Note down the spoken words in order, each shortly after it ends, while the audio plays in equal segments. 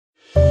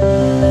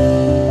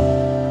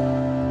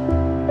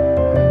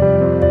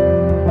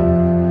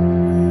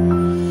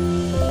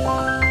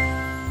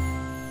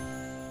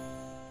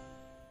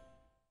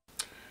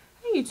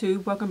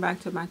YouTube, welcome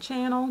back to my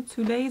channel.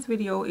 Today's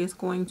video is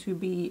going to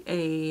be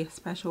a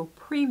special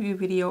preview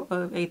video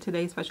of a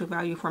today's special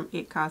value from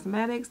IT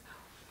Cosmetics.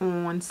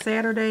 On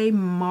Saturday,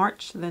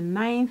 March the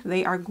 9th,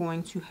 they are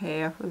going to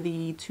have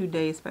the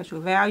today's special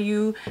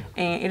value,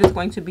 and it is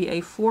going to be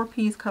a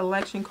 4-piece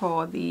collection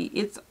called the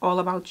It's All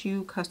About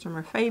You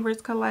Customer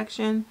Favorites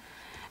collection.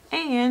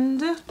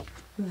 And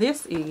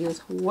this is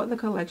what the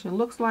collection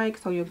looks like.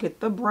 So you'll get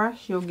the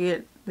brush, you'll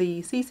get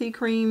the CC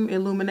cream,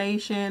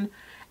 illumination,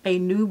 a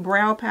new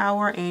brow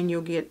power, and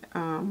you'll get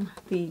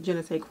the Je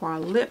ne sais quoi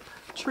lip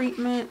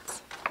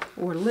treatment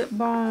or lip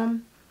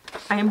balm.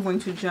 I am going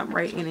to jump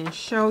right in and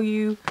show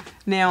you.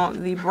 Now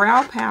the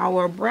brow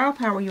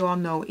power you all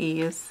know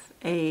is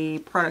a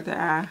product that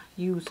I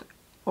use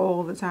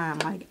all the time,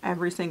 like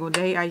every single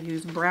day I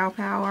use brow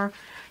power.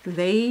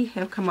 They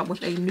have come up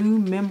with a new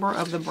member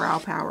of the brow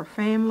power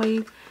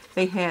family.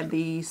 They had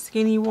the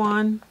skinny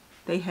one.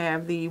 They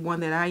have the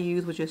one that I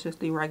use, which is just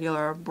the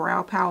regular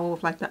brow power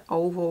with like the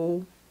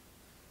oval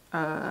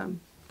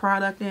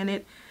product in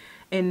it.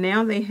 And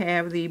now they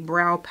have the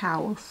brow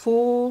power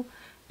full,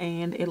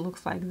 and it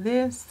looks like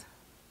this.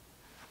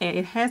 And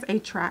it has a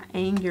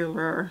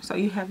triangular, so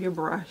you have your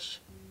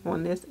brush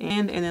on this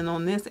end, and then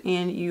on this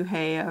end you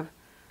have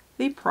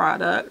the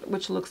product,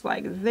 which looks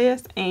like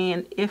this.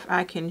 And if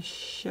I can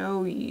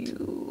show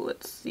you,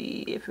 let's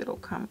see if it'll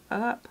come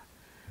up.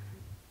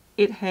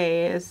 It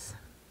has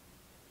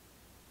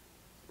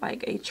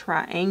like a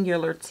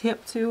triangular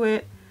tip to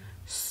it,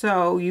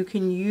 so you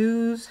can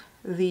use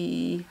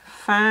the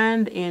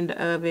fine end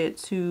of it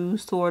to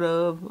sort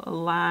of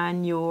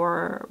line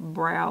your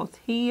brows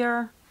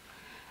here,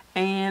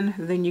 and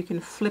then you can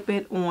flip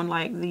it on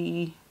like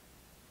the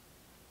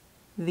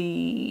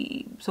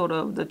sort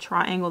of the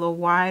triangle, the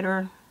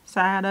wider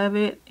side of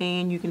it,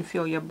 and you can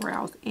fill your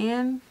brows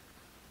in.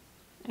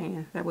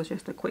 And that was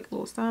just a quick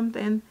little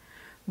something,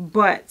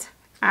 but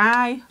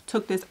I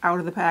took this out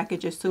of the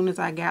package as soon as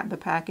I got the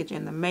package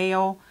in the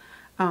mail,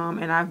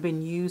 and I've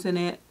been using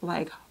it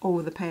like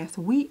over the past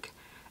week,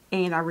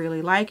 and I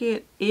really like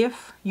it.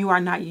 If you are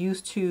not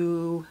used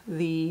to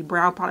the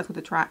brow products with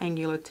the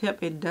triangular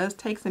tip, it does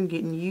take some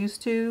getting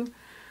used to,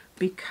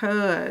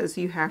 because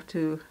you have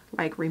to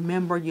like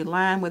remember you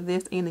line with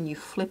this end and you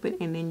flip it,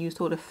 and then you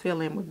sort of fill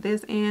in with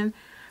this end,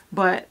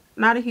 but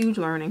not a huge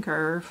learning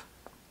curve.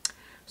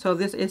 So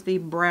this is the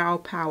Brow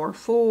Power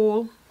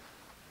Full.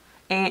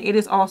 And it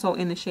is also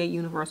in the shade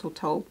Universal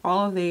Taupe.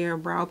 All of their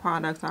brow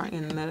products are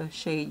in the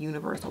shade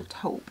Universal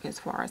Taupe as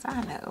far as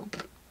I know.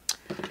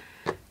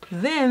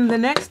 Then the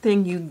next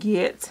thing you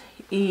get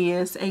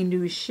is a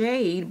new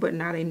shade, but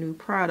not a new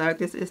product.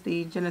 This is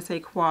the Je ne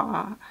sais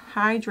quoi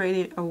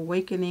Hydrated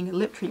Awakening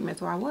Lip Treatment.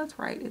 So I was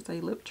right. It's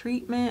a lip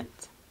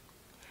treatment.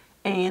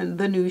 And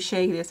the new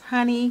shade is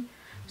Honey.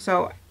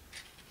 So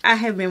I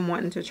have been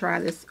wanting to try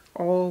this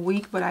all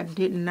week, but I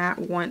did not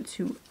want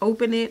to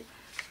open it,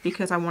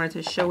 because I wanted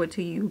to show it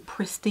to you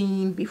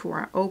pristine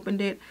before I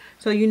opened it.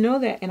 So you know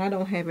that, and I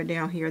don't have it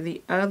down here,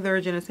 the other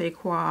Je ne sais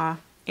quoi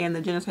and the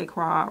Je ne sais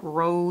quoi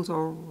Rose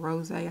or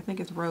Rose, I think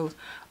it's Rose,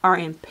 are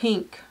in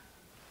pink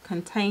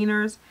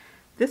containers.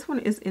 This one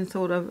is in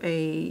sort of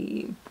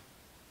a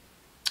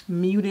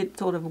muted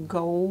sort of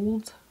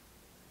gold,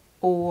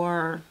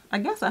 or I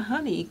guess a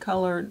honey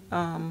colored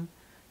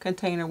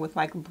container with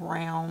like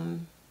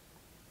brown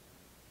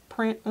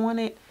print on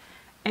it.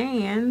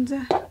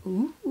 And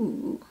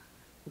ooh,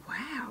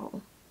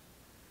 wow,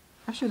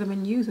 I should have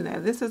been using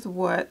that. This is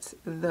what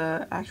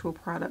the actual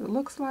product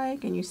looks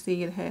like, and you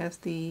see it has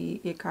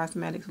the IT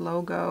Cosmetics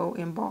logo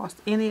embossed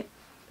in it.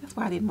 That's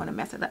why I didn't want to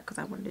mess it up, because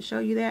I wanted to show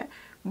you that.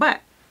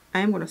 But I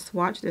am going to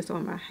swatch this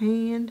on my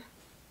hand,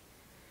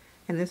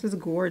 and this is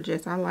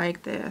gorgeous. I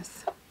like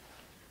this.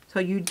 So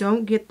you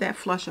don't get that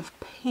flush of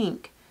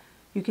pink.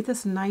 You get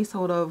this nice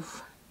sort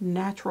of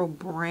natural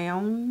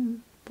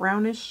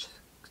brownish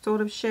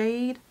sort of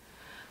shade.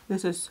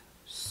 This is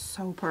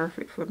so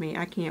perfect for me.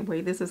 I can't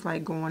wait. This is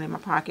like going in my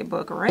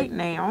pocketbook right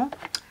now.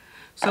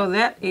 So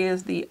that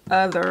is the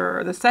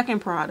second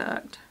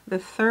product. The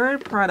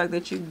third product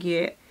that you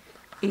get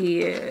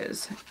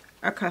is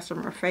a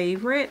customer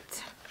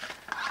favorite.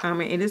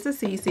 It is the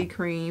CC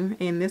cream,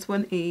 and this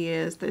one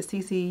is the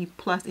CC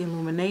Plus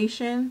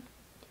Illumination.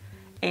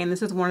 And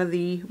this is one of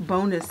the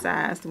bonus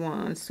sized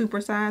ones, super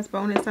size,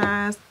 bonus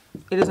size.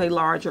 It is a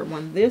larger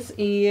one. This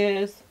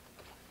is,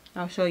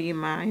 I'll show you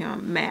my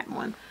matte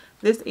one.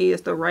 This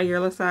is the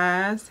regular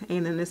size,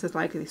 and then this is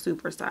like the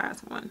super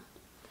size one.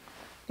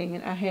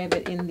 And I have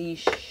it in the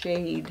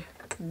shade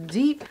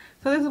Deep.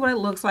 So this is what it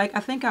looks like. I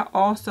think I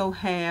also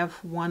have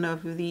one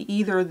of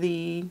either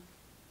the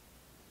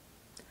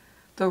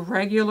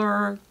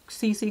regular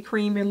CC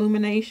cream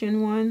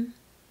illumination one.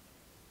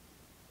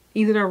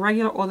 Either the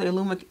regular or the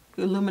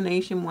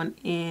illumination one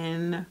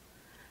in,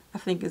 I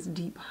think it's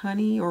Deep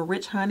Honey or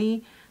Rich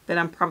Honey, that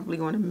I'm probably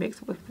going to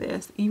mix with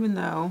this, even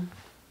though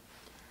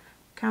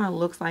kind of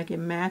looks like it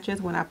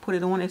matches. When I put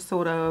it on, it's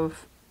sort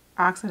of,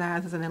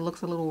 oxidizes and it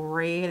looks a little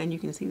red, and you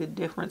can see the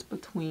difference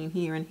between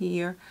here and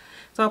here.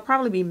 So I'll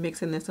probably be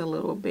mixing this a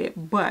little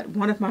bit, but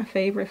one of my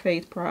favorite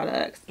face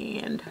products,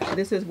 and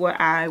this is what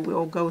I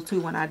will go to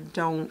when I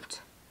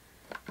don't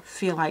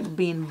feel like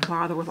being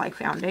bothered with like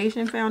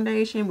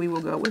foundation. We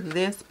will go with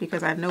this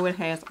because I know it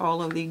has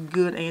all of the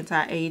good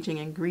anti-aging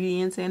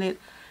ingredients in it,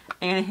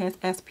 and it has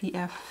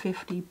SPF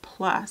 50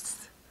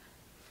 plus.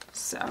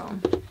 So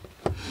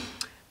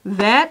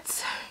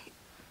that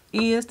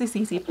is the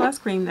CC Plus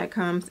cream that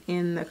comes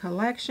in the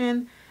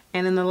collection.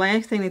 And then the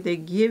last thing that they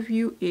give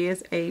you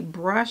is a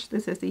brush.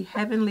 This is the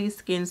Heavenly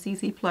Skin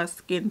CC Plus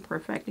Skin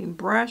Perfecting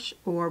Brush,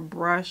 or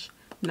brush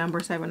number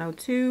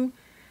 702.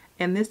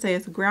 And this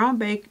says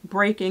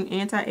groundbreaking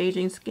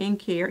anti-aging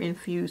skincare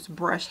infused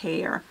brush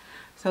hair.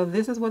 So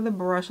this is what the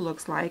brush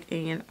looks like.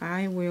 And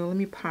let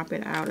me pop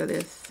it out of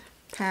this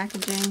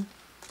packaging.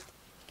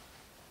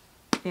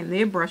 And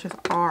their brushes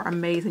are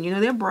amazing. You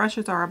know, their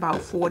brushes are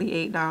about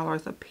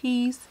 $48 a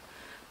piece.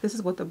 This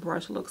is what the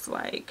brush looks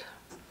like.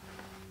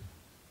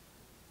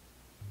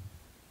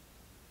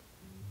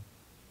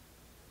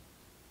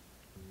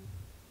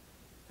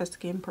 The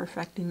Skin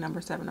Perfecting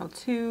number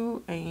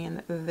 702,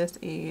 and this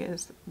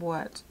is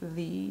what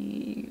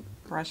the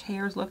brush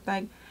hairs look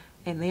like,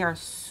 and they are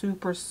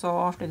super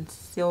soft and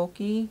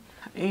silky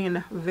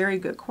and very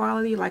good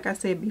quality. Like I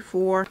said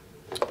before,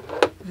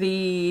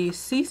 the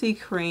CC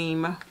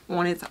cream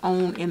on its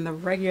own in the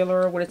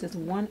regular, what is this,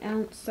 1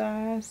 ounce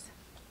size?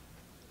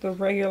 The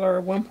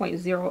regular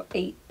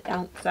 1.08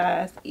 ounce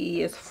size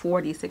is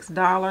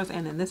 $46,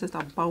 and then this is a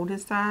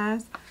bonus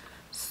size.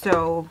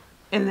 So,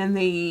 and then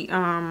the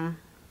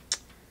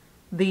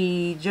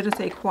Je ne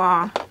sais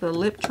quoi, the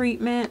lip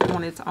treatment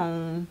on its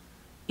own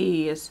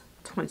is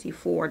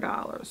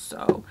 $24.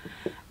 So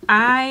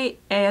I,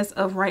 as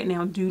of right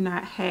now, do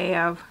not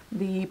have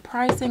the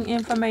pricing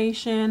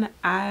information.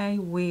 I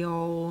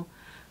will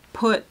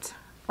put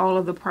all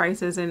of the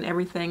prices and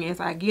everything as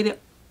I get it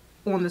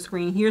on the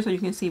screen here, so you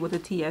can see what the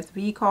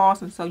TSV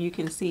costs, and so you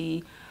can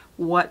see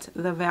what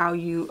the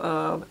value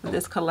of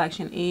this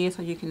collection is,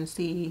 so you can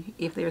see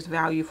if there's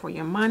value for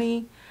your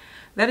money.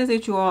 That is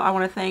it, you all. I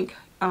want to thank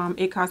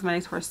It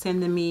Cosmetics for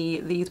sending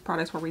me these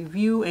products for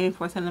review, and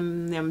for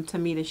sending them to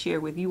me to share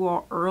with you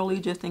all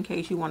early, just in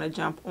case you want to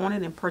jump on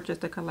it and purchase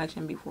the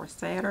collection before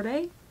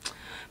Saturday.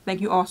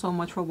 Thank you all so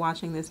much for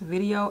watching this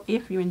video.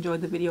 If you enjoyed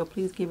the video,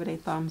 please give it a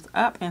thumbs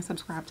up and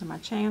subscribe to my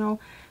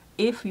channel.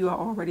 If you are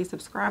already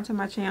subscribed to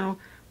my channel,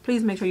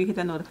 please make sure you hit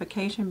that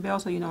notification bell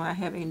so you know when I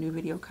have a new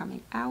video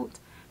coming out.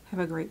 Have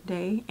a great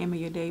day, and may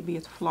your day be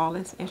as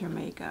flawless as your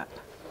makeup.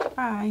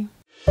 Bye.